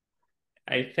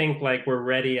think like we're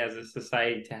ready as a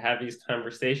society to have these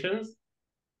conversations.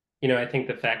 I think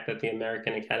the fact that the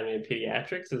American Academy of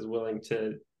Pediatrics is willing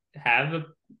to have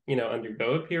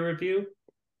undergo a peer review,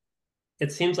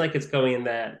 it seems like it's going in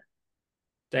that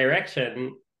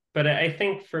direction. But I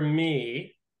think for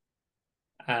me,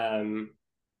 um,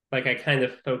 like I kind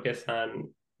of focus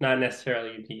on not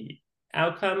necessarily the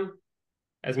outcome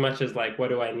as much as like what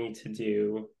do I need to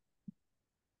do,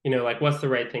 like what's the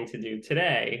right thing to do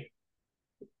today,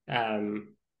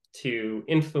 um, to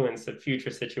influence a future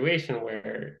situation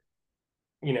where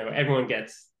everyone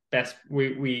gets best,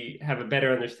 we have a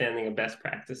better understanding of best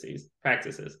practices.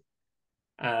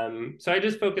 So I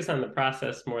just focus on the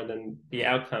process more than the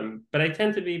outcome, but I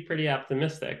tend to be pretty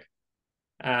optimistic,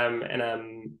 and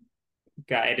I'm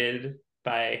guided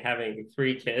by having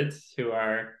three kids who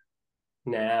are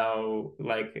now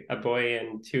like a boy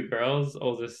and two girls,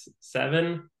 oldest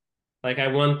 7. Like I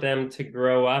want them to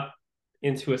grow up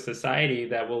into a society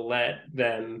that will let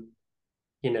them,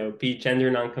 be gender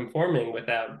nonconforming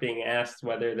without being asked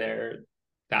whether they're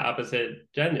the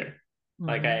opposite gender.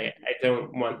 Like Mm-hmm. I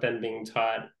don't want them being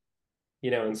taught,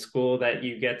 in school that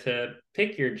you get to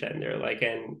pick your gender. Like,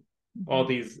 and all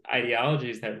these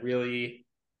ideologies that really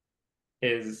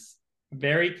is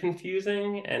very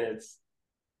confusing, and it's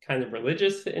kind of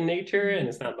religious in nature, and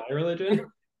it's not my religion.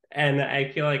 And I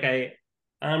feel like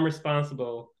I'm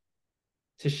responsible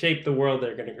to shape the world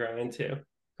they're going to grow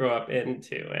up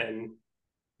into. And,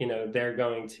 they're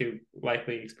going to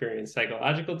likely experience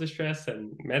psychological distress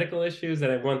and medical issues.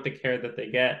 And I want the care that they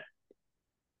get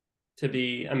to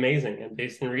be amazing and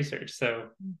based in research. So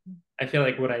I feel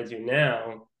like what I do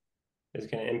now is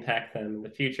going to impact them in the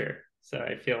future. So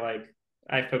I feel like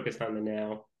I focus on the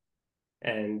now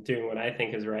and doing what I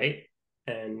think is right.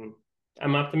 And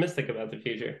I'm optimistic about the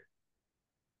future.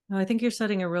 I think you're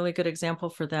setting a really good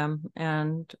example for them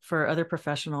and for other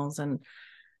professionals. And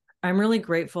I'm really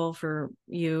grateful for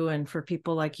you and for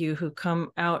people like you who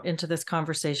come out into this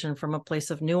conversation from a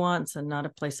place of nuance and not a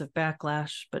place of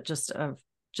backlash, but just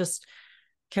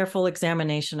careful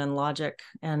examination and logic,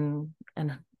 and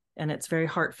it's very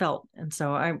heartfelt. And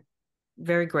so I'm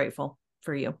very grateful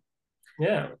for you.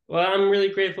 Yeah. Well, I'm really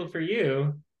grateful for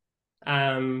you.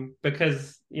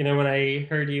 Because, when I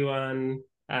heard you on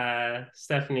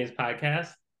Stephanie's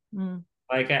podcast,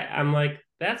 like I'm like,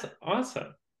 that's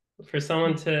awesome for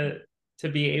someone to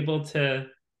be able to,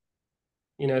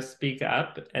 speak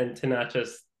up and to not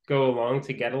just go along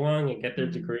to get along and get their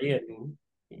degree, and,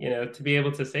 to be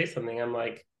able to say something. I'm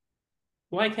like,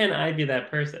 why can't I be that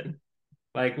person?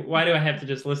 Like, why do I have to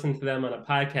just listen to them on a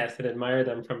podcast and admire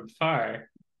them from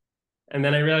afar? And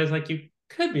then I realized, like, you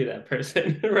could be that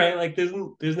person, right? Like,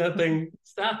 there's nothing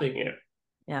stopping you.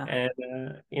 Yeah. And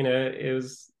it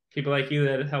was people like you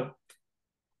that helped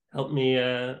me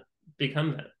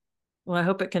become that. Well, I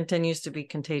hope it continues to be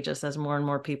contagious as more and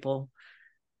more people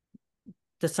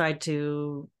decide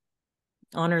to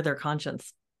honor their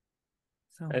conscience.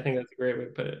 So I think that's a great way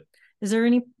to put it. Is there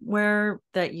anywhere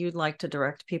that you'd like to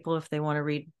direct people if they want to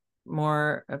read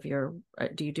more of your,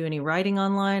 do you do any writing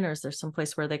online, or is there some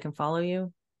place where they can follow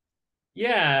you?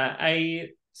 Yeah, I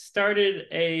started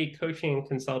a coaching and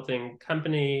consulting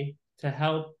company to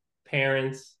help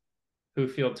parents who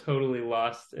feel totally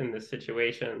lost in this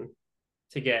situation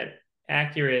to get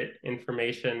accurate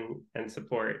information and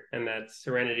support. And that's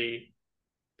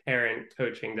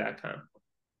serenityparentcoaching.com.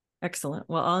 Excellent.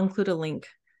 Well, I'll include a link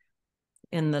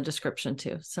in the description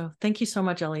too. So thank you so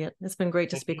much, Elliot. It's been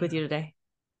great to speak with you today.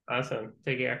 Awesome.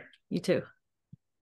 Take care. You too.